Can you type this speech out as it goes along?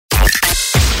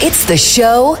It's the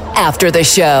show after the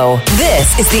show.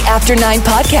 This is the After 9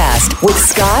 podcast with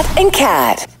Scott and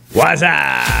Kat. What's up?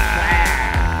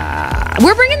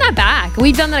 We're bringing that back.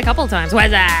 We've done that a couple of times.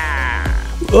 What's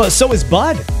up? So is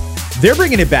Bud. They're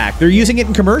bringing it back. They're using it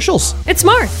in commercials. It's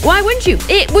smart. Why wouldn't you?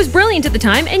 It was brilliant at the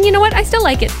time, and you know what? I still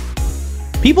like it.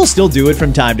 People still do it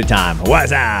from time to time.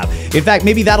 What's up? In fact,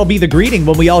 maybe that'll be the greeting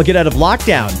when we all get out of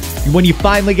lockdown. When you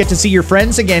finally get to see your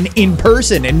friends again in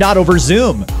person and not over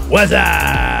Zoom. What's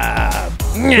up?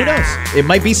 Who knows? It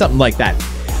might be something like that.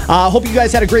 Hope you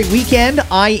guys had a great weekend.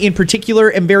 I, in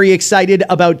particular, am very excited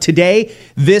about today.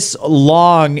 This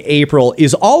long April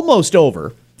is almost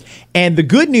over. And the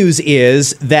good news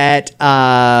is that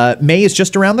May is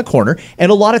just around the corner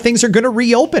and a lot of things are going to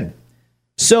reopen.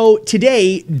 So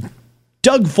today,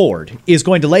 Doug Ford is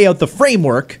going to lay out the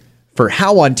framework for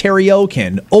how Ontario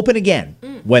can open again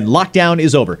when lockdown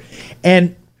is over.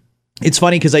 And it's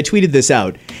funny because I tweeted this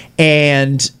out,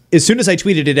 and as soon as I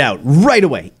tweeted it out, right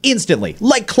away, instantly,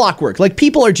 like clockwork, like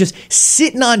people are just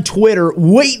sitting on Twitter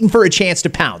waiting for a chance to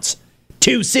pounce.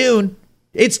 Too soon.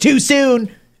 It's too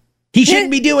soon. He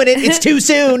shouldn't be doing it. It's too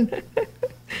soon.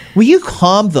 Will you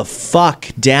calm the fuck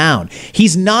down?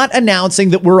 He's not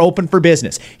announcing that we're open for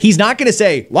business. He's not going to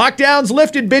say, lockdown's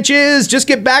lifted, bitches. Just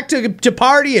get back to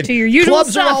partying. To your usual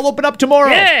Clubs stuff. are all open up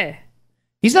tomorrow. Yeah.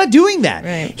 He's not doing that.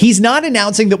 Right. He's not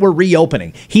announcing that we're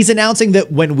reopening. He's announcing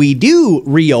that when we do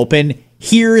reopen,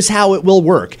 here's how it will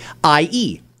work.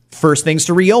 I.e., first things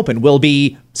to reopen will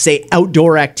be, say,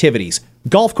 outdoor activities.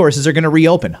 Golf courses are going to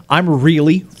reopen. I'm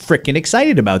really freaking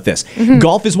excited about this.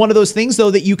 Golf is one of those things,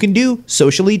 though, that you can do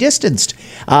socially distanced.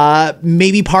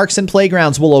 Maybe parks and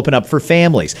playgrounds will open up for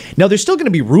families. Now, there's still going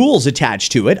to be rules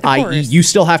attached to it, i.e., you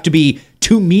still have to be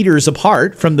 2 meters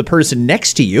apart from the person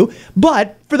next to you.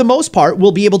 But for the most part,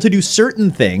 we'll be able to do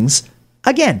certain things.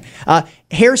 Again,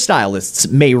 hairstylists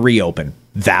may reopen.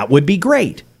 That would be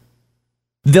great.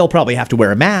 They'll probably have to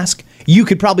wear a mask. You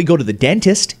could probably go to the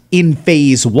dentist in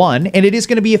phase 1, and it is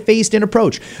going to be a phased-in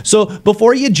approach. So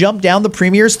before you jump down the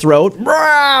premier's throat,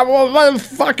 well,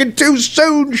 fucking too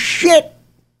soon, shit.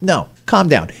 No, calm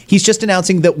down. He's just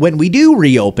announcing that when we do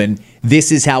reopen,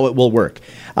 this is how it will work.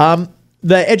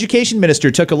 The education minister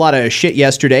took a lot of shit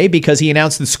yesterday because he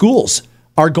announced that schools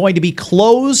are going to be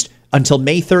closed until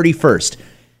May 31st.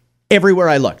 Everywhere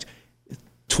I looked.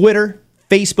 Twitter,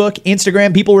 Facebook,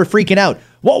 Instagram, people were freaking out.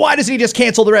 Well, why doesn't he just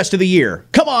cancel the rest of the year?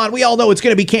 Come on, we all know it's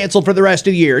going to be canceled for the rest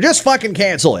of the year. Just fucking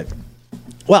cancel it.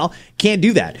 Well, can't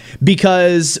do that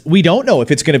because we don't know if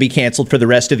it's going to be canceled for the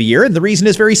rest of the year. And the reason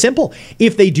is very simple.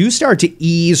 If they do start to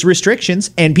ease restrictions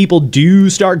and people do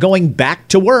start going back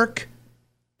to work,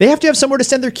 they have to have somewhere to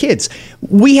send their kids.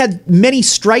 We had many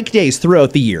strike days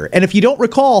throughout the year. And if you don't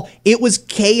recall, it was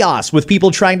chaos with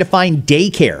people trying to find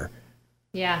daycare.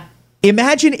 Yeah.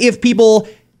 Imagine if people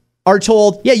are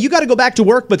told, yeah, you got to go back to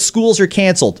work, but schools are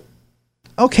canceled.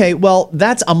 Okay, well,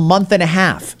 that's a month and a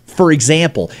half, for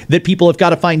example, that people have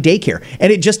got to find daycare.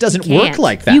 And it just doesn't work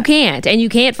like that. You can't, and you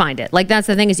can't find it. Like, that's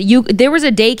the thing is there was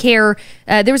a daycare,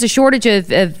 there was a shortage of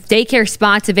daycare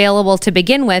spots available to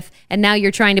begin with, and now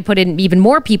you're trying to put in even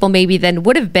more people maybe than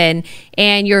would have been,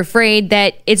 and you're afraid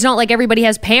that it's not like everybody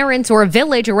has parents or a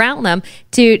village around them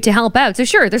to help out. So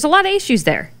sure, there's a lot of issues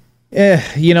there.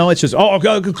 It's just,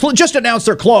 just announce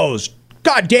they're closed.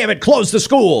 God damn it, close the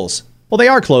schools. Well, they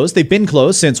are closed. They've been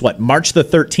closed since, March the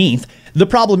 13th. The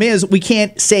problem is we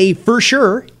can't say for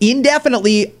sure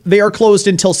indefinitely they are closed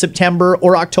until September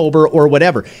or October or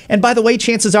whatever. And by the way,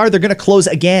 chances are they're going to close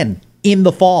again in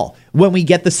the fall when we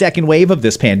get the second wave of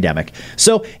this pandemic.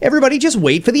 So everybody just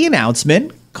wait for the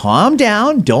announcement. Calm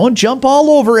down. Don't jump all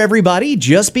over everybody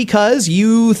just because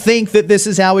you think that this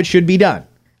is how it should be done.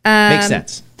 Makes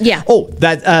sense. Yeah. Oh,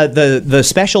 that the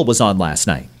special was on last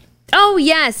night. Oh,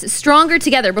 yes. Stronger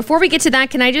Together. Before we get to that,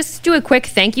 can I just do a quick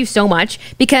thank you so much?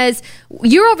 Because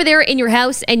you're over there in your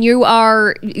house and you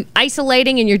are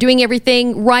isolating and you're doing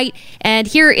everything right. And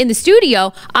here in the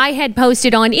studio, I had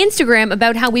posted on Instagram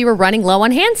about how we were running low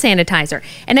on hand sanitizer.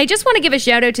 And I just want to give a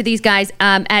shout out to these guys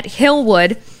at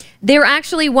Hillwood. They're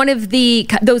actually one of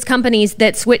those companies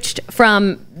that switched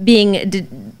from being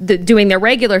doing their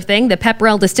regular thing, the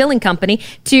Pepperell Distilling Company,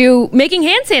 to making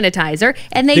hand sanitizer.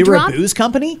 And they were a booze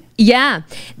company? Yeah.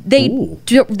 They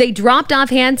dropped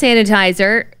off hand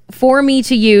sanitizer for me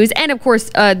to use. And of course,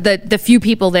 the few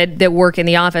people that work in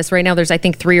the office right now, there's I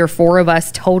think 3 or 4 of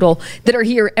us total that are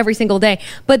here every single day.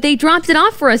 But they dropped it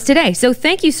off for us today. So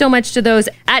thank you so much to those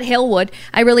at Hillwood.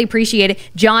 I really appreciate it.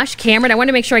 Josh, Cameron, I want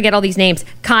to make sure I get all these names.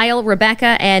 Kyle,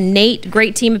 Rebecca, and Nate,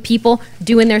 great team of people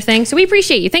doing their thing. So we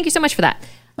appreciate you. Thank you so much for that.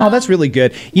 Oh, that's really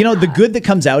good. You know, the good that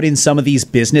comes out in some of these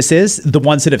businesses, the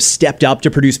ones that have stepped up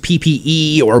to produce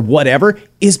PPE or whatever,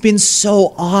 has been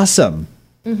so awesome.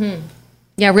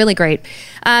 Yeah, really great.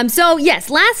 So yes,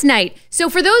 last night. So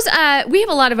for those, we have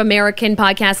a lot of American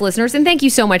podcast listeners, and thank you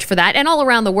so much for that, and all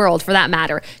around the world for that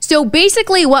matter. So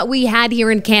basically what we had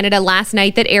here in Canada last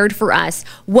night that aired for us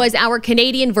was our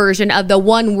Canadian version of the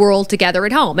One World Together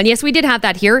at Home. And yes, we did have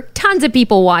that here. Tons of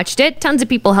people watched it. Tons of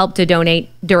people helped to donate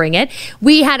during it.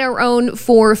 We had our own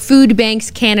for Food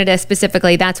Banks Canada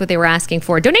specifically. That's what they were asking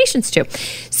for donations to.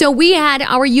 So we had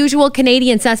our usual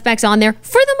Canadian suspects on there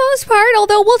for the most part,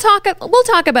 although we'll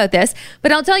talk about this,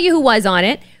 but I'll tell you who was on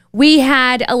it. We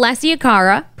had Alessia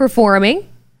Cara performing.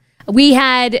 We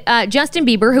had Justin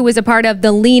Bieber, who was a part of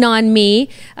the Lean On Me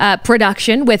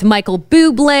production with Michael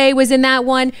Bublé was in that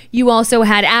one. You also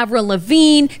had Avril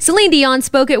Lavigne. Celine Dion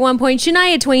spoke at one point.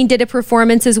 Shania Twain did a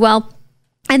performance as well.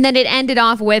 And then it ended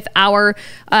off with our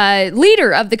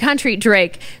leader of the country,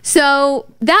 Drake. So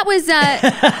that was...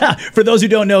 For those who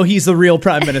don't know, he's the real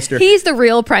prime minister. He's the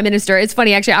real prime minister. It's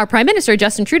funny, actually, our prime minister,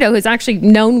 Justin Trudeau, who's actually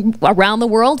known around the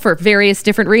world for various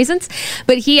different reasons,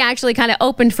 but he actually kind of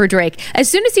opened for Drake. As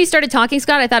soon as he started talking,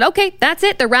 Scott, I thought, okay, that's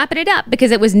it. They're wrapping it up,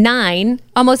 because it was 9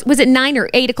 or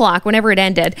 8 o'clock, whenever it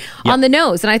ended, on the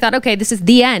nose. And I thought, okay, this is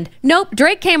the end. Nope,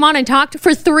 Drake came on and talked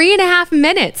for 3.5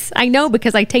 minutes. I know,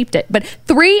 because I taped it, but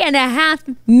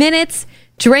 3.5 minutes.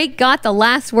 Drake got the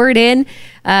last word in.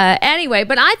 Anyway,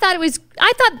 but I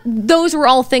thought those were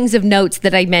all things of notes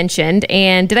that I mentioned.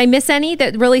 And did I miss any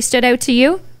that really stood out to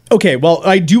you? Okay, well,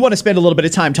 I do want to spend a little bit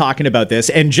of time talking about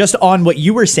this. And just on what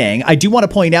you were saying, I do want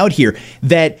to point out here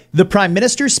that the prime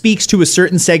minister speaks to a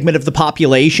certain segment of the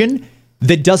population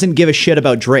that doesn't give a shit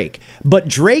about Drake. But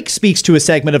Drake speaks to a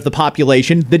segment of the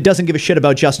population that doesn't give a shit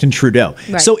about Justin Trudeau.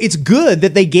 Right. So it's good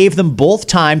that they gave them both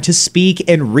time to speak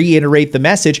and reiterate the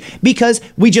message, because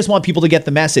we just want people to get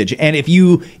the message. And if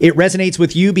it resonates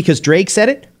with you because Drake said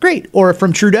it, great. Or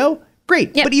from Trudeau,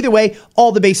 great. Yep. But either way,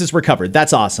 all the bases were covered.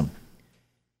 That's awesome.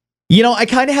 You know, I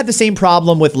kind of had the same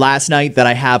problem with last night that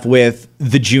I have with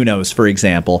the Junos, for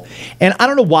example. And I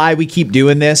don't know why we keep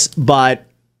doing this, but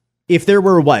if there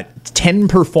were, 10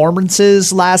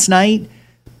 performances last night,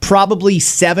 probably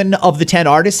 7 of the 10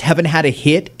 artists haven't had a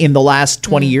hit in the last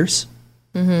 20 years.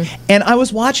 Mm-hmm. And I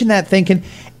was watching that thinking,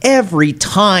 every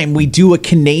time we do a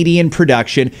Canadian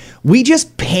production, we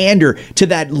just pander to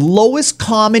that lowest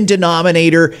common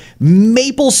denominator,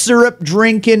 maple syrup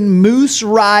drinking, moose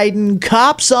riding,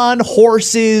 cops on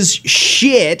horses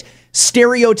shit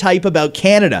stereotype about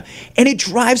Canada. And it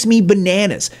drives me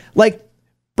bananas. Like,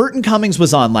 Burton Cummings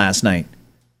was on last night.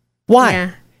 Why?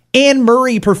 Yeah. Anne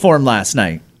Murray performed last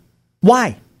night.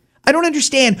 Why? I don't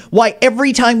understand why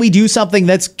every time we do something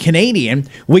that's Canadian,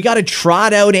 we got to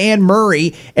trot out Anne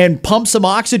Murray and pump some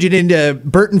oxygen into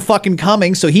Burton fucking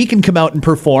Cummings so he can come out and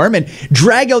perform, and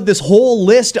drag out this whole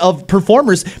list of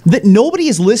performers that nobody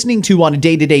is listening to on a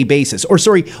day-to-day basis. Or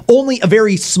sorry, only a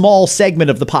very small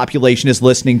segment of the population is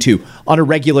listening to on a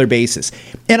regular basis.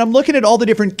 And I'm looking at all the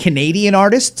different Canadian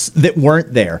artists that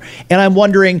weren't there. And I'm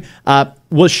wondering,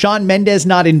 was Shawn Mendes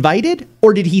not invited,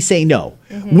 or did he say no?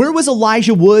 Mm-hmm. Where was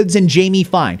Elijah Woods and Jamie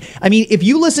Fine? I mean, if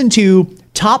you listen to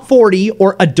top 40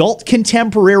 or adult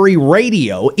contemporary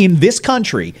radio in this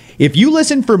country, if you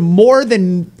listen for more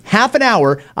than half an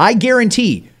hour, I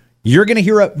guarantee you're going to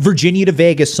hear a Virginia to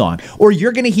Vegas song, or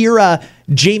you're going to hear a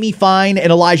Jamie Fine and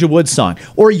Elijah Woods song,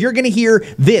 or you're going to hear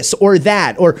this or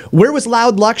that, or where was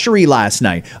Loud Luxury last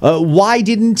night? Why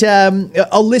didn't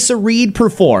Alyssa Reed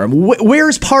perform?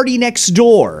 Where's Party Next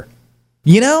Door?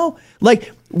 You know,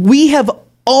 like, we have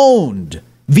owned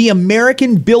the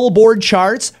American Billboard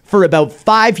charts for about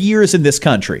 5 years in this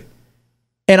country.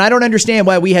 And I don't understand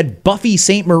why we had Buffy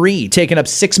St. Marie taking up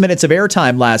 6 minutes of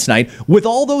airtime last night with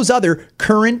all those other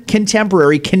current,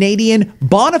 contemporary, Canadian,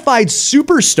 bona fide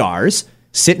superstars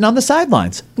sitting on the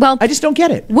sidelines. Well, I just don't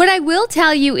get it. What I will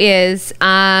tell you is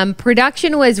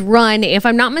production was run, if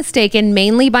I'm not mistaken,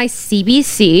 mainly by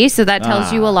CBC. So that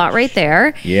tells you a lot right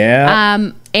there.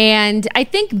 Yeah. And I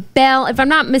think Bell, if I'm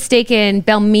not mistaken,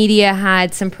 Bell Media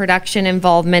had some production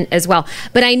involvement as well.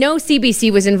 But I know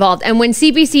CBC was involved. And when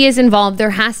CBC is involved, there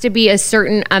has to be a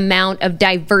certain amount of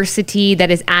diversity that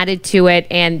is added to it.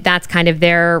 And that's kind of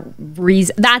their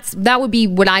reason. That would be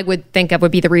what I would think of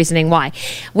would be the reasoning why.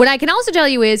 What I can also tell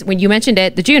you is, when you mentioned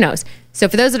it, the Junos. So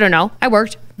for those that don't know, I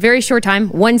worked very short time,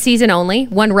 1 season only,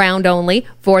 1 round only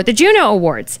for the Juno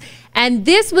Awards. And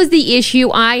this was the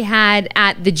issue I had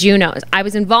at the Junos. I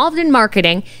was involved in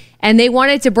marketing, and they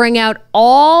wanted to bring out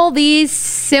all these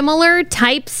similar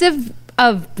types of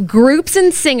of groups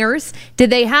and singers. Did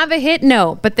they have a hit?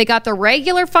 No, but they got the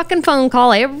regular fucking phone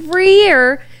call every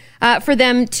year for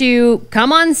them to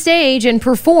come on stage and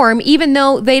perform, even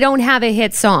though they don't have a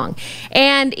hit song.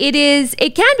 And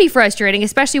it can be frustrating,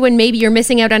 especially when maybe you're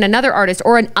missing out on another artist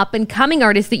or an up and coming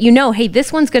artist that you know, hey,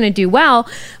 this one's going to do well,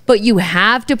 but you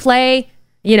have to play,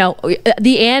 you know,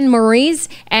 the Anne Maries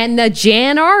and the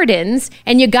Jan Ardens,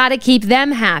 and you got to keep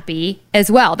them happy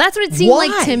as well. That's what it seemed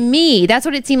like to me. That's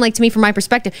what it seemed like to me from my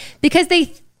perspective, because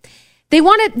they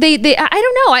want to, I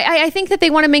don't know. I think that they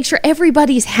want to make sure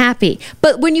everybody's happy.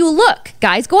 But when you look,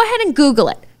 guys, go ahead and Google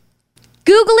it.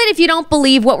 Google it if you don't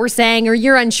believe what we're saying or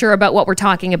you're unsure about what we're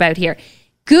talking about here.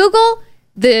 Google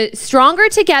the Stronger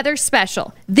Together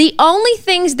special. The only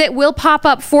things that will pop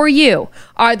up for you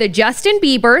are the Justin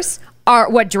Biebers, are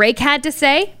what Drake had to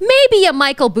say, maybe a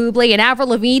Michael Bublé, an Avril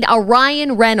Lavigne, a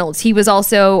Ryan Reynolds. He was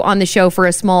also on the show for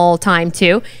a small time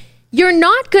too. You're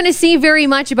not going to see very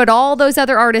much about all those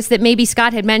other artists that maybe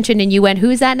Scott had mentioned and you went,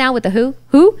 who's that now with the who?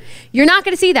 Who? You're not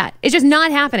going to see that. It's just not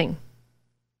happening.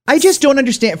 I just don't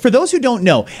understand. For those who don't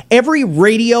know, every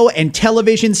radio and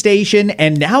television station,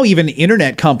 and now even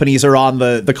internet companies are on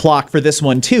the clock for this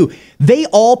one too. They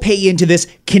all pay into this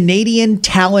Canadian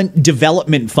Talent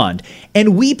Development Fund.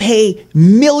 And we pay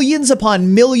millions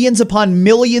upon millions upon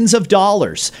millions of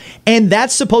dollars. And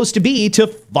that's supposed to be to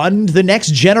fund the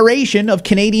next generation of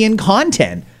Canadian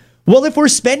content. Well, if we're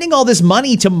spending all this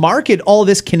money to market all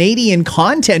this Canadian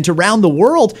content around the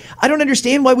world, I don't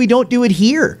understand why we don't do it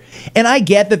here. And I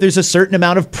get that there's a certain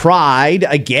amount of pride,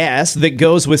 I guess, that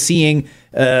goes with seeing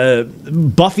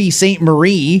Buffy St.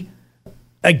 Marie.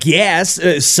 I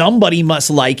guess somebody must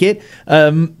like it.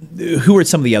 Who are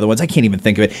some of the other ones? I can't even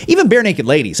think of it. Even Bare Naked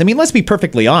Ladies. I mean, let's be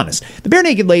perfectly honest. The Bare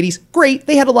Naked Ladies, great.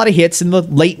 They had a lot of hits in the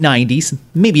late 90s,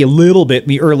 maybe a little bit in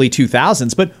the early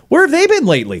 2000s. But where have they been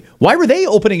lately? Why were they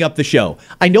opening up the show?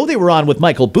 I know they were on with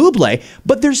Michael Bublé,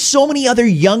 but there's so many other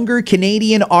younger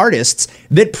Canadian artists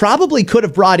that probably could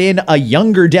have brought in a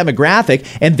younger demographic.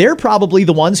 And they're probably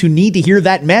the ones who need to hear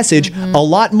that message a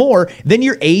lot more than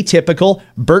your atypical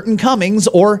Burton Cummings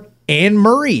or Anne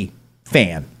Murray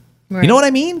fan. Right. You know what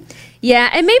I mean? Yeah,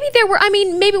 and maybe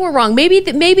maybe we're wrong.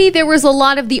 Maybe there was a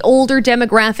lot of the older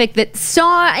demographic that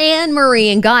saw Anne Murray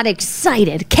and got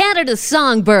excited. Canada's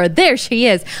songbird, there she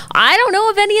is. I don't know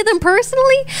of any of them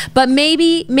personally, but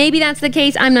maybe that's the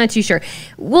case. I'm not too sure.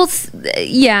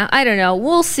 I don't know.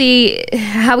 We'll see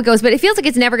how it goes, but it feels like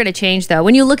it's never going to change, though.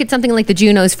 When you look at something like the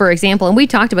Junos, for example, and we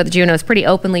talked about the Junos pretty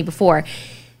openly before,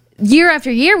 year after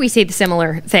year we say the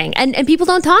similar thing, and people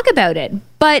don't talk about it,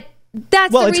 but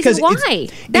that's the reason why.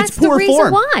 That's the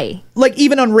reason why. Like,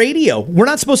 even on radio, we're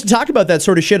not supposed to talk about that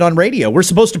sort of shit on radio. We're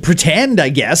supposed to pretend, I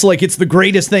guess, like it's the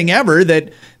greatest thing ever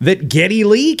that Geddy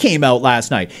Lee came out last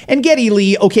night. And Geddy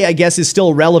Lee, okay, I guess is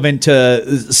still relevant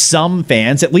to some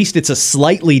fans. At least it's a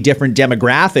slightly different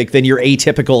demographic than your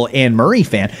atypical Anne Murray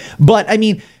fan. But, I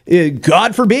mean,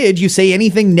 God forbid you say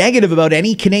anything negative about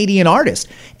any Canadian artist.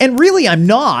 And really, I'm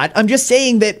not. I'm just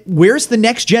saying that where's the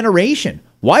next generation?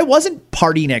 Why wasn't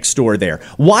Party Next Door there?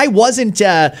 Why wasn't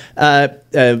Sean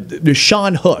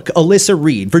Hook, Alyssa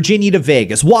Reed, Virginia to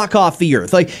Vegas, Walk Off the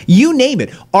Earth? Like, you name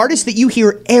it. Artists that you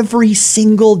hear every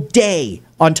single day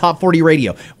on Top 40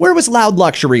 Radio. Where was Loud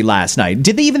Luxury last night?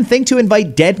 Did they even think to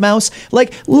invite Deadmau5?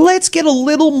 Like, let's get a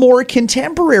little more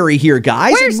contemporary here,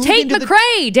 guys. Where's Tate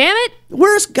McRae, damn it?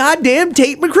 Where's goddamn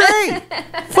Tate McRae?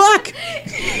 Fuck.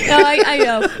 No, I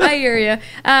know. I hear you.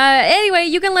 Anyway,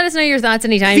 you can let us know your thoughts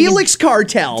anytime. Felix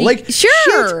Cartel.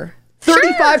 Sure.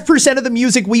 35% of the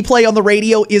music we play on the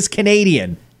radio is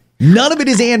Canadian. None of it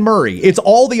is Anne Murray. It's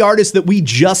all the artists that we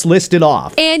just listed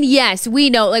off. And yes, we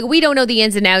know, we don't know the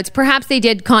ins and outs. Perhaps they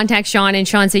did contact Sean and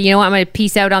Sean said, you know what, I'm going to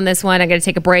peace out on this one. I'm going to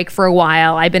take a break for a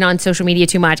while. I've been on social media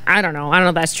too much. I don't know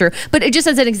if that's true. But just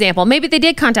as an example, maybe they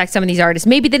did contact some of these artists.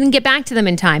 Maybe they didn't get back to them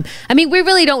in time. I mean, we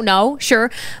really don't know, sure.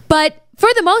 But for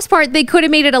the most part, they could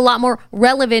have made it a lot more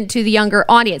relevant to the younger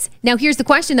audience. Now, here's the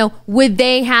question, though. Would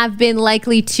they have been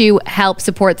likely to help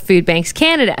support the Food Banks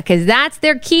Canada? Because that's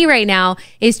their key right now,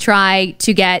 is try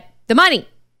to get the money.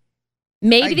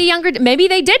 Maybe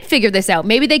they did figure this out.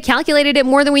 Maybe they calculated it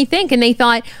more than we think, and they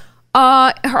thought,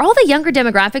 are all the younger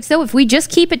demographics, though, if we just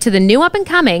keep it to the new up and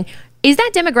coming, is that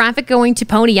demographic going to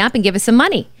pony up and give us some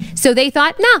money? So they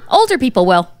thought, nah, older people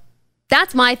will.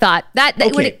 That's my thought.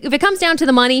 If it comes down to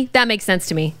the money, that makes sense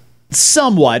to me.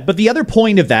 Somewhat, but the other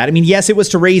point of that, I mean, yes, it was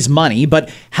to raise money,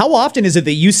 but how often is it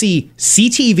that you see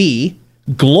CTV,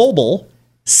 Global,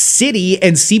 City,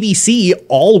 and CBC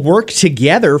all work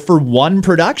together for one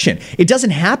production? It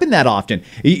doesn't happen that often.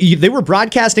 They were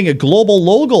broadcasting a Global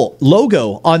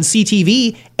logo on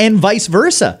CTV and vice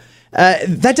versa.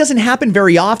 That doesn't happen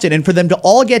very often. And for them to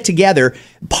all get together,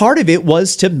 part of it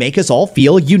was to make us all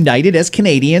feel united as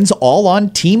Canadians, all on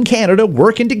Team Canada,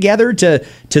 working together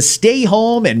to stay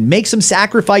home and make some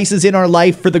sacrifices in our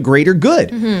life for the greater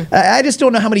good. I just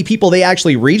don't know how many people they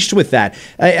actually reached with that.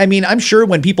 I mean, I'm sure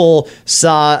when people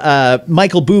saw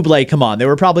Michael Bublé come on, they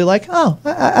were probably like, oh,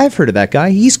 I've heard of that guy.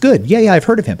 He's good. Yeah, I've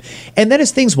heard of him. And then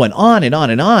as things went on and on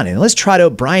and on, and let's try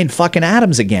out Brian fucking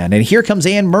Adams again. And here comes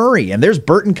Anne Murray, and there's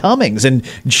Burton Cummings and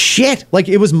shit. Like,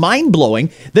 it was mind blowing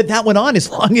that went on as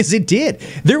long as it did.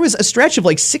 There was a stretch of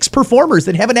like 6 performers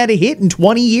that haven't had a hit in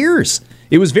 20 years.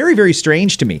 It was very, very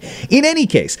strange to me. In any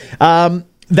case,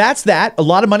 that's that. A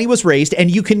lot of money was raised, and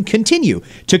you can continue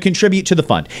to contribute to the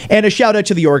fund. And a shout out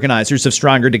to the organizers of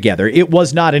Stronger Together. It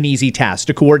was not an easy task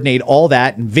to coordinate all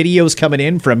that, and videos coming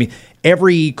in from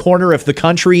every corner of the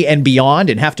country and beyond,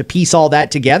 and have to piece all that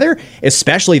together,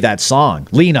 especially that song,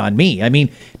 Lean on Me. I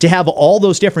mean, to have all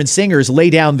those different singers lay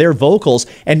down their vocals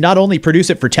and not only produce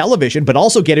it for television, but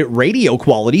also get it radio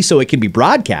quality so it can be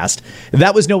broadcast,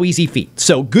 that was no easy feat.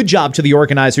 So good job to the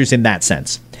organizers in that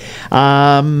sense.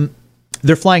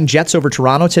 They're flying jets over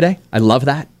Toronto today. I love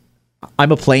that.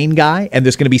 I'm a plane guy, and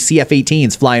there's going to be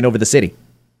CF-18s flying over the city.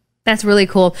 That's really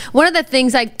cool. One of the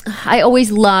things I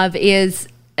always love is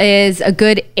a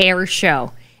good air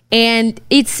show. And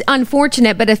it's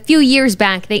unfortunate, but a few years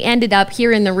back, they ended up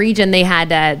here in the region. They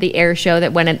had the air show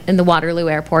that went in the Waterloo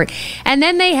Airport, and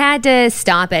then they had to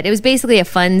stop it. It was basically a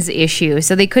funds issue,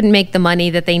 so they couldn't make the money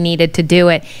that they needed to do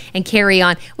it and carry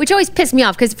on, which always pissed me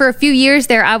off because for a few years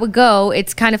there, I would go.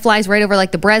 It's kind of flies right over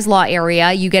like the Breslau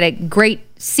area. You get a great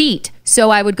seat. So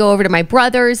I would go over to my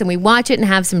brother's and we watch it and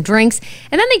have some drinks,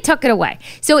 and then they took it away.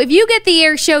 So if you get the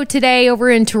air show today over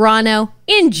in Toronto,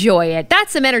 enjoy it.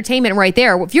 That's some entertainment right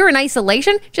there. If you're in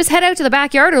isolation, just head out to the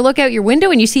backyard or look out your window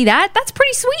and you see that. That's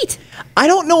pretty sweet. I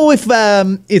don't know if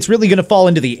it's really going to fall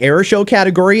into the air show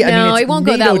category. No, I mean, it's it won't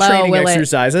go NATO that low, training will it?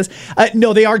 exercises.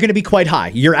 No, they are going to be quite high.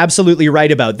 You're absolutely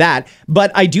right about that.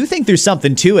 But I do think there's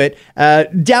something to it.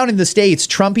 Down in the States,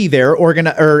 Trumpy there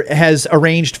has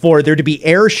arranged for there to be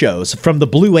air shows from the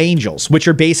Blue Angels, which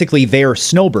are basically their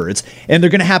snowbirds. And they're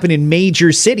going to happen in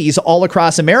major cities all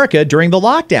across America during the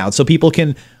lockdown so people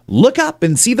can look up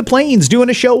and see the planes doing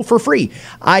a show for free.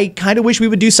 I kind of wish we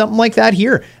would do something like that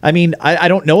here. I mean, I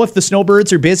don't know if the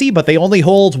snowbirds are busy, but they only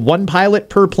hold one pilot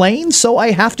per plane, so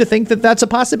I have to think that that's a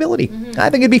possibility. I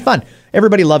think it'd be fun.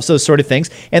 Everybody loves those sort of things,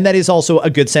 and that is also a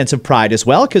good sense of pride as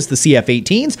well, because the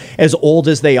CF-18s, as old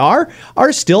as they are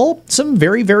still some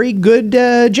very, very good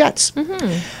jets.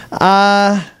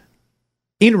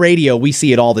 In radio, we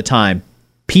see it all the time.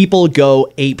 People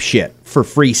go apeshit for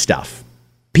free stuff.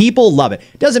 People love it.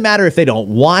 Doesn't matter if they don't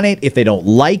want it, if they don't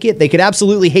like it. They could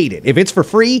absolutely hate it. If it's for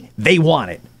free, they want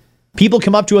it. People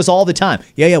come up to us all the time.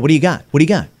 Yeah, what do you got? What do you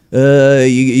got?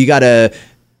 You got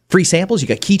free samples? You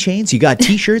got keychains? You got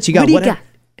T-shirts? You got whatever?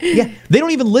 Yeah, they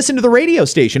don't even listen to the radio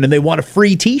station and they want a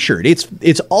free T-shirt.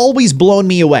 It's always blown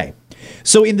me away.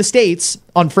 So in the States,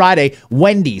 on Friday,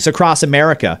 Wendy's across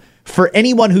America, for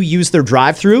anyone who used their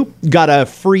drive-thru, got a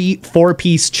free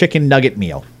 4-piece chicken nugget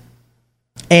meal.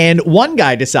 And one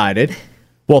guy decided,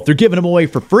 well, if they're giving them away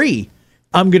for free,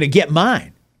 I'm going to get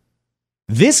mine.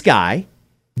 This guy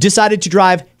decided to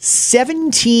drive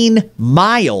 17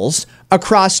 miles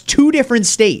across 2 different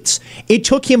states. It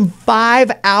took him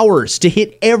 5 hours to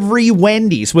hit every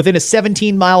Wendy's within a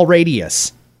 17-mile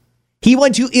radius. He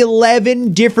went to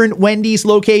 11 different Wendy's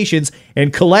locations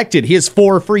and collected his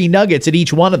 4 free nuggets at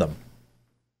each one of them.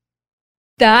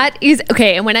 That is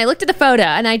okay. And when I looked at the photo,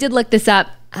 and I did look this up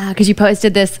because you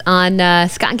posted this on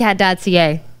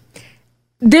scottandcat.ca.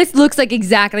 This looks like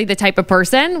exactly the type of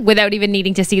person without even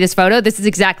needing to see this photo. This is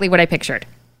exactly what I pictured.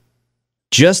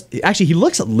 Actually, he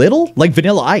looks a little like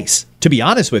Vanilla Ice, to be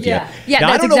honest with you. Yeah,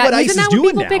 now, I don't know what Ice is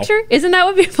doing now. Isn't that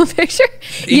what people picture?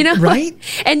 You know, right?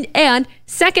 And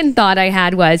second thought I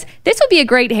had was, this would be a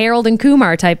great Harold and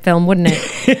Kumar type film, wouldn't it?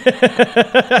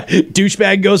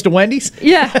 Douchebag goes to Wendy's?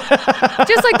 Yeah.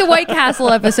 Just like the White Castle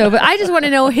episode, but I just want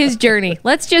to know his journey.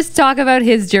 Let's just talk about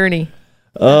his journey.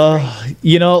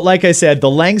 You know, like I said, the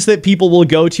lengths that people will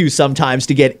go to sometimes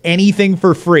to get anything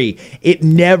for free, it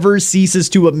never ceases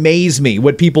to amaze me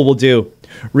what people will do.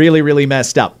 Really, really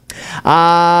messed up.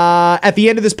 At the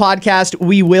end of this podcast,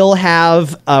 we will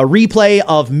have a replay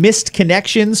of missed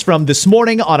connections from this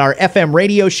morning on our FM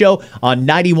radio show on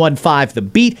 91.5 The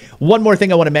Beat. One more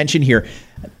thing I want to mention here.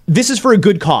 This is for a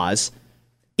good cause.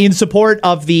 In support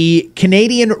of the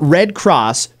Canadian Red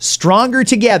Cross Stronger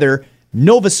Together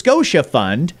Nova Scotia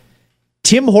Fund,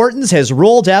 Tim Hortons has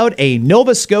rolled out a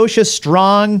Nova Scotia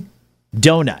Strong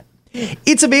donut.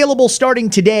 It's available starting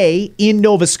today in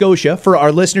Nova Scotia. For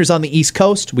our listeners on the East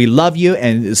Coast, we love you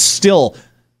and still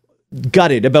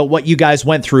gutted about what you guys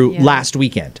went through last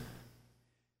weekend.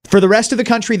 For the rest of the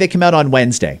country, they come out on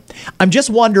Wednesday. I'm just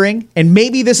wondering, and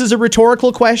maybe this is a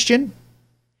rhetorical question,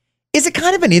 is it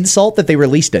kind of an insult that they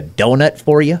released a donut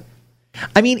for you?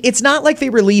 I mean, it's not like they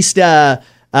released a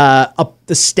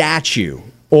statue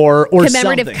or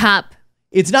commemorative something. cup.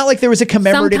 It's not like there was a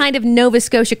commemorative... Some kind of Nova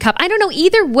Scotia cup. I don't know.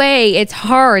 Either way, it's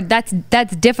hard. That's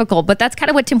difficult, but that's kind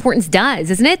of what Tim Hortons does,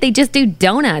 isn't it? They just do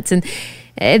donuts, and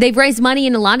they've raised money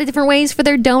in a lot of different ways for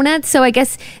their donuts, so I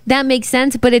guess that makes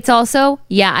sense, but it's also,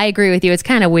 I agree with you. It's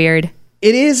kind of weird.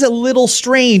 It is a little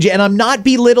strange, and I'm not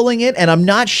belittling it, and I'm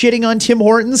not shitting on Tim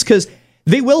Hortons, because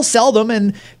they will sell them,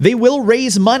 and they will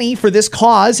raise money for this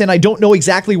cause, and I don't know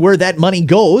exactly where that money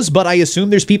goes, but I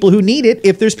assume there's people who need it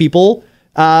if there's people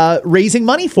raising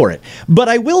money for it. But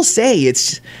I will say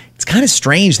it's kind of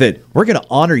strange that we're going to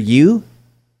honor you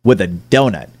with a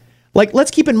donut. Like,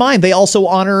 let's keep in mind, they also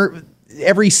honor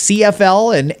every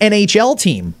CFL and NHL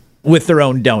team with their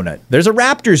own donut. There's a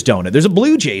Raptors donut. There's a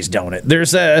Blue Jays donut.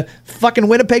 There's a fucking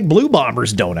Winnipeg Blue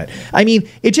Bombers donut. I mean,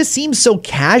 it just seems so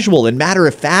casual and matter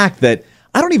of fact that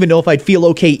I don't even know if I'd feel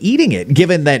okay eating it,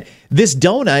 given that this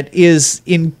donut is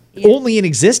only in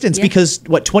existence because,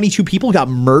 22 people got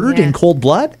murdered in cold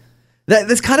blood?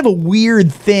 That's kind of a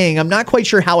weird thing. I'm not quite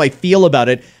sure how I feel about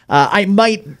it. I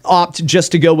might opt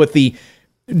just to go with the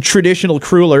traditional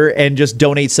cruller and just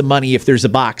donate some money if there's a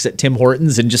box at Tim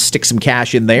Hortons and just stick some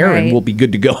cash in there and we'll be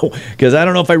good to go. Because I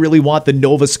don't know if I really want the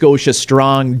Nova Scotia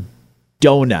Strong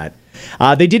donut.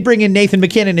 They did bring in Nathan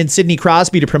McKinnon and Sidney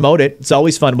Crosby to promote it. It's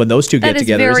always fun when those two get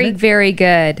together. That is very, isn't it? very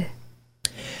good.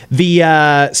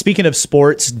 The speaking of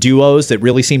sports duos that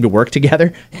really seem to work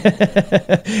together,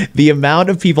 the amount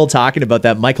of people talking about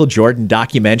that Michael Jordan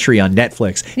documentary on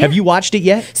Netflix. Yeah. Have you watched it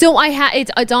yet? So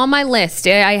it's on my list.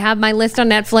 I have my list on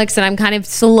Netflix, and I'm kind of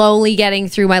slowly getting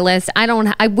through my list. I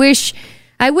wish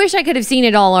I could have seen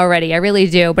it all already. I really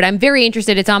do, but I'm very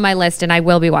interested. It's on my list, and I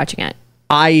will be watching it.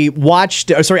 I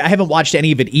haven't watched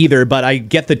any of it either, but I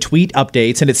get the tweet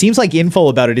updates, and it seems like info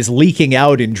about it is leaking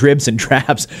out in dribs and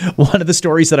drabs. One of the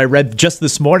stories that I read just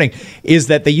this morning is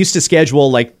that they used to schedule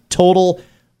like total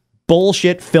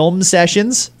bullshit film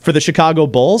sessions for the Chicago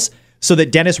Bulls so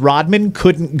that Dennis Rodman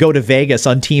couldn't go to Vegas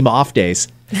on team off days.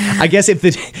 I guess if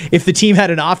the team had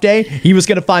an off day, he was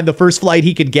going to find the first flight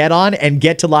he could get on and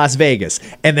get to Las Vegas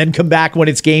and then come back when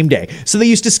it's game day. So they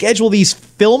used to schedule these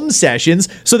film sessions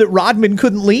so that Rodman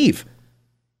couldn't leave.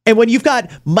 And when you've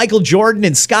got Michael Jordan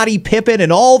and Scottie Pippen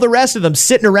and all the rest of them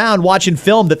sitting around watching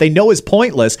film that they know is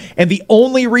pointless, and the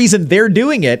only reason they're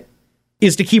doing it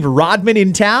is to keep Rodman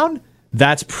in town,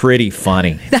 that's pretty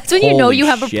funny. That's when you know you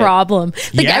have a problem.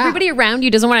 Like everybody around you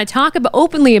doesn't want to talk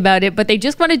openly about it, but they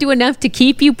just want to do enough to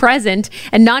keep you present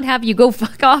and not have you go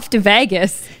fuck off to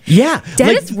Vegas. Yeah.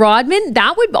 Dennis Rodman,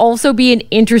 that would also be an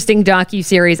interesting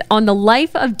docuseries on the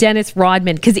life of Dennis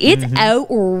Rodman, because it's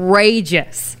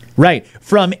outrageous. Right.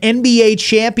 From NBA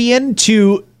champion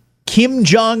to Kim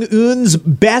Jong-un's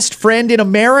best friend in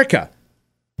America.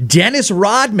 Dennis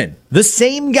Rodman, the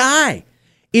same guy.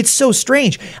 It's so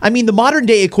strange. I mean, the modern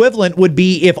day equivalent would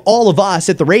be if all of us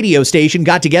at the radio station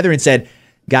got together and said,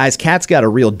 guys, Kat's got a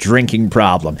real drinking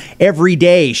problem. Every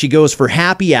day she goes for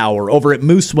happy hour over at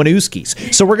Moose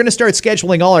Winooski's. So we're going to start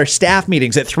scheduling all our staff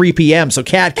meetings at 3 p.m. so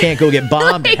Kat can't go get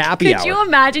bombed at happy hour. Could you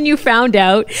imagine you found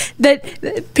out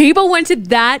that people went to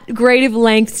that great of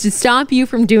lengths to stop you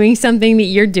from doing something that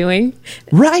you're doing?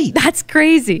 Right. That's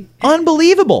crazy.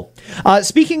 Unbelievable.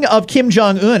 Speaking of Kim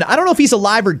Jong-un, I don't know if he's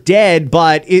alive or dead,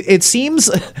 but it seems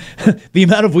the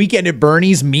amount of Weekend at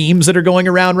Bernie's memes that are going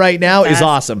around right now is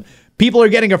awesome. People are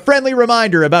getting a friendly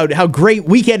reminder about how great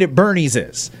Weekend at Bernie's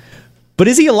is. But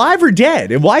is he alive or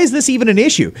dead? And why is this even an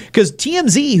issue? Because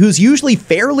TMZ, who's usually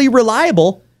fairly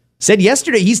reliable, said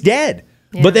yesterday he's dead.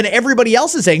 Yeah. But then everybody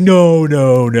else is saying,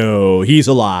 no, he's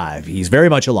alive. He's very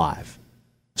much alive.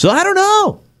 So I don't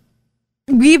know.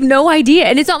 We have no idea.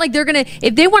 And it's not like they're going to,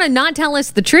 if they want to not tell us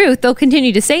the truth, they'll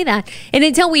continue to say that. And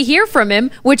until we hear from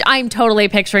him, which I'm totally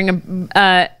picturing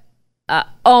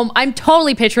I'm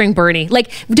totally picturing Bernie.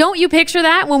 Like, don't you picture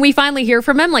that when we finally hear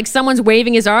from him? Like, someone's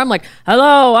waving his arm, like,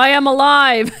 hello, I am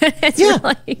alive.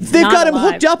 They've got him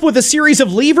hooked up with a series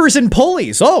of levers and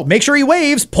pulleys. Oh, make sure he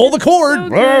waves, pull the cord.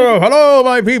 So oh, hello,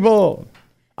 my people.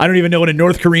 I don't even know what a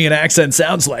North Korean accent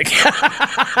sounds like.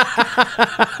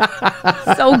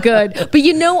 So good. But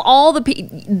you know,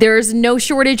 there's no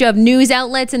shortage of news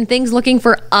outlets and things looking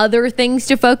for other things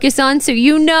to focus on. So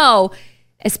you know,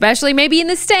 especially maybe in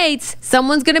the States,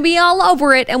 someone's going to be all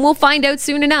over it, and we'll find out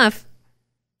soon enough.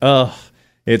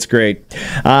 It's great.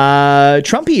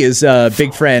 Trumpy is a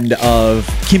big friend of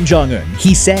Kim Jong-un.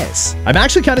 He says, I'm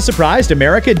actually kind of surprised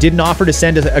America didn't offer to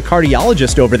send a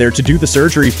cardiologist over there to do the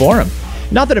surgery for him.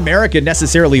 Not that America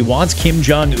necessarily wants Kim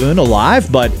Jong-un alive,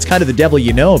 but it's kind of the devil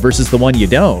you know versus the one you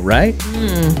don't, right?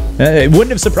 It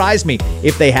wouldn't have surprised me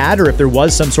if they had, or if there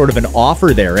was some sort of an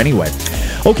offer there anyway.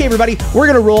 Okay, everybody, we're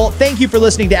going to roll. Thank you for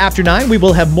listening to After 9. We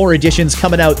will have more editions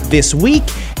coming out this week.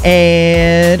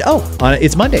 And,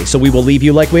 it's Monday, so we will leave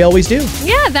you like we always do.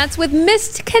 Yeah, that's with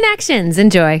Missed Connections.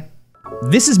 Enjoy.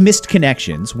 This is Missed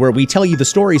Connections, where we tell you the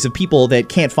stories of people that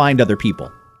can't find other people.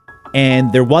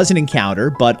 And there was an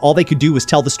encounter, but all they could do was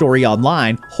tell the story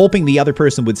online, hoping the other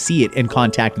person would see it and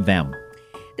contact them.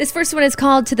 This first one is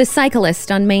called To the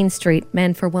Cyclist on Main Street,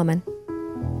 Man for Woman.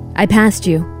 I passed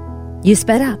you. You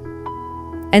sped up.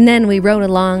 And then we rode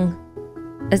along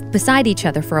beside each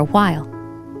other for a while.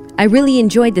 I really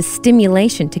enjoyed the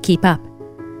stimulation to keep up.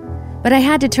 But I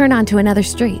had to turn onto another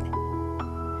street.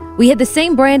 We had the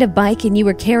same brand of bike, and you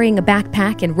were carrying a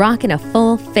backpack and rocking a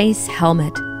full-face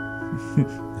helmet.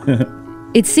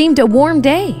 It seemed a warm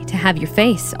day to have your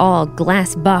face all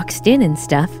glass boxed in and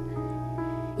stuff.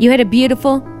 You had a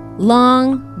beautiful,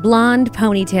 long, blonde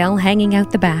ponytail hanging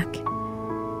out the back.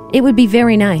 It would be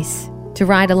very nice to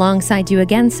ride alongside you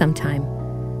again sometime.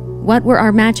 What were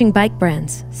our matching bike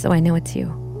brands, so I know it's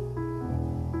you?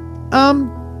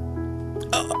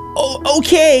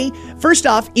 Okay. First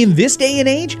off, in this day and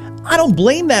age, I don't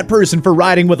blame that person for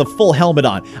riding with a full helmet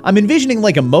on. I'm envisioning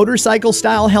like a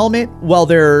motorcycle-style helmet while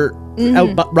they're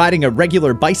out riding a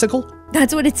regular bicycle.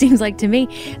 That's what it seems like to me.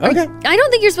 Okay. I don't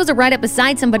think you're supposed to ride up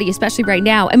beside somebody, especially right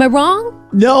now. Am I wrong?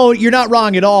 No, you're not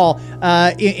wrong at all.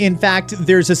 In fact,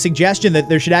 there's a suggestion that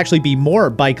there should actually be more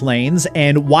bike lanes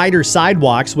and wider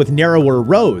sidewalks with narrower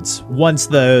roads once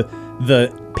the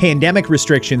pandemic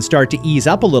restrictions start to ease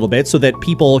up a little bit so that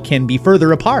people can be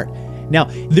further apart. Now,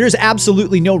 there's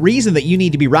absolutely no reason that you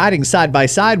need to be riding side by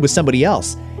side with somebody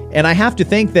else. And I have to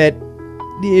think that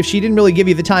if she didn't really give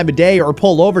you the time of day or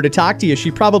pull over to talk to you,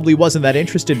 she probably wasn't that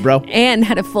interested, bro. And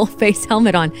had a full face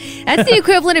helmet on. That's the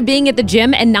equivalent of being at the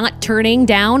gym and not turning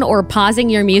down or pausing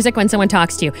your music when someone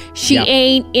talks to you. She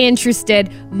ain't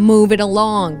interested. Move it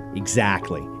along.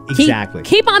 Exactly.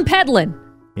 Keep on pedaling.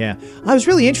 Yeah. I was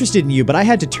really interested in you, but I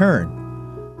had to turn.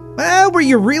 Well, were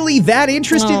you really that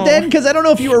interested then? Because I don't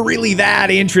know if you were really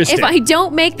that interested. If I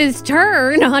don't make this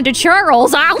turn onto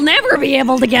Charles, I'll never be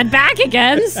able to get back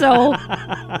again, so...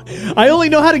 I only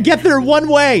know how to get there one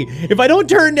way. If I don't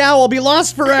turn now, I'll be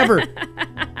lost forever.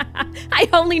 I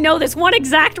only know this one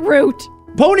exact route.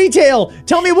 Ponytail,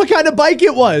 tell me what kind of bike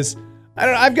it was.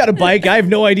 I've got a bike. I have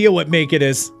no idea what make it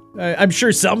is. I'm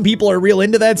sure some people are real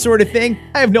into that sort of thing.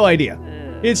 I have no idea.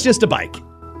 It's just a bike.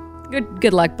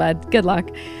 Good luck, bud. Good luck.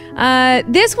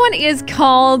 This one is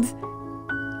called,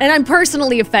 and I'm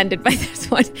personally offended by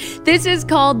this one. This is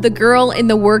called The Girl in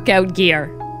the Workout Gear.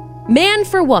 Man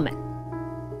for Woman.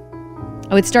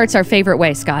 Oh, it starts our favorite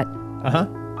way, Scott. Uh-huh.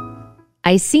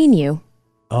 I seen you.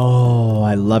 Oh,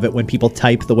 I love it when people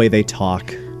type the way they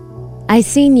talk. I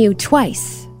seen you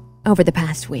twice over the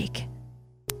past week.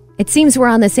 It seems we're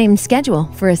on the same schedule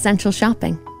for essential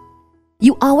shopping.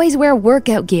 You always wear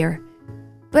workout gear,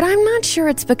 but I'm not sure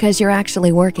it's because you're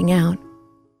actually working out.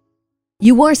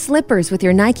 You wore slippers with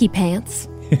your Nike pants.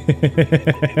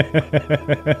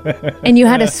 And you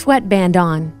had a sweatband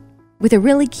on with a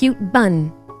really cute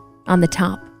bun on the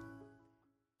top.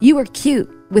 You were cute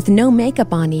with no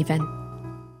makeup on even.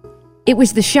 It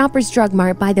was the Shoppers Drug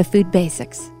Mart by the Food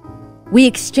Basics. We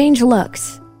exchanged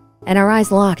looks and our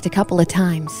eyes locked a couple of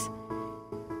times.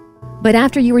 But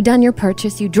after you were done your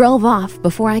purchase, you drove off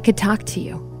before I could talk to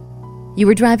you. You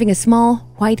were driving a small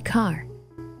white car,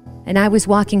 and I was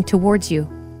walking towards you.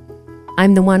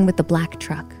 I'm the one with the black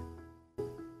truck.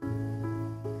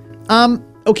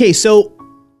 Okay, so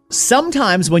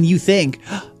sometimes when you think,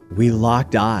 we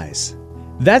locked eyes,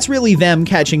 that's really them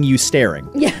catching you staring.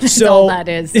 Yeah, that's all that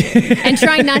is. And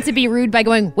trying not to be rude by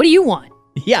going, what do you want?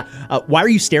 Yeah, why are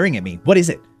you staring at me? What is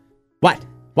it? What?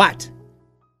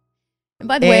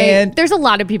 By the way, there's a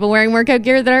lot of people wearing workout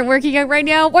gear that aren't working out right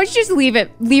now. Why don't you just leave it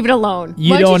alone?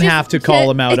 You don't have to call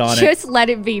them out on it. Just let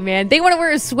it be, man. They want to wear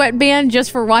a sweatband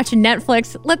just for watching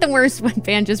Netflix. Let them wear a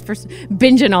sweatband just for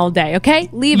binging all day, okay?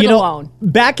 Leave it alone.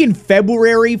 Back in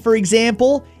February, for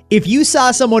example, if you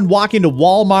saw someone walk into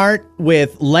Walmart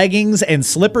with leggings and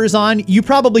slippers on, you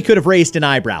probably could have raised an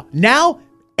eyebrow. Now,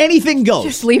 anything goes.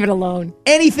 Just leave it alone.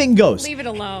 Anything goes. Leave it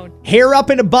alone. Hair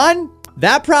up in a bun?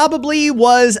 That probably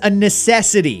was a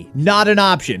necessity, not an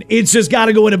option. It's just got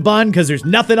to go in a bun because there's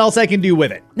nothing else I can do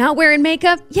with it. Not wearing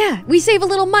makeup? Yeah, we save a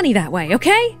little money that way,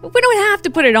 okay? We don't have to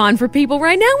put it on for people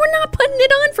right now. We're not putting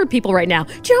it on for people right now.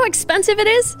 Do you know how expensive it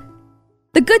is?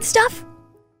 The good stuff?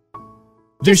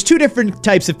 There's two different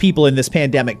types of people in this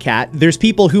pandemic, Kat. There's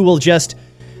people who will just,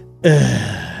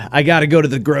 I got to go to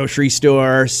the grocery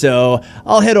store, so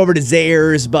I'll head over to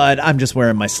Zayre's, but I'm just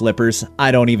wearing my slippers.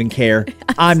 I don't even care.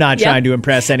 I'm not trying to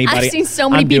impress anybody. I've seen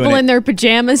so many people in their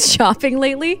pajamas shopping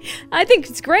lately. I think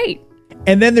it's great.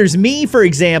 And then there's me, for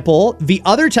example, the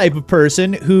other type of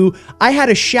person who I had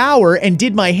a shower and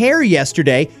did my hair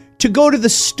yesterday to go to the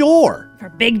store. For a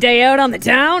big day out on the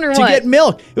town or to what? get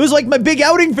milk. It was like my big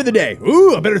outing for the day.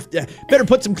 Ooh, I better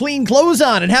put some clean clothes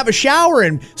on and have a shower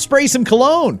and spray some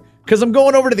cologne because I'm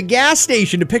going over to the gas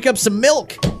station to pick up some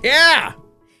milk. Yeah.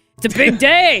 It's a big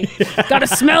day. Gotta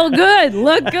smell good,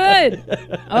 look good.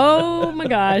 Oh my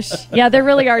gosh. Yeah, there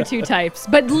really are two types.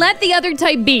 But let the other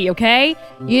type be, okay?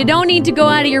 You don't need to go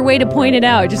out of your way to point it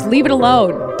out. Just leave it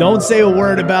alone. Don't say a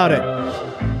word about it.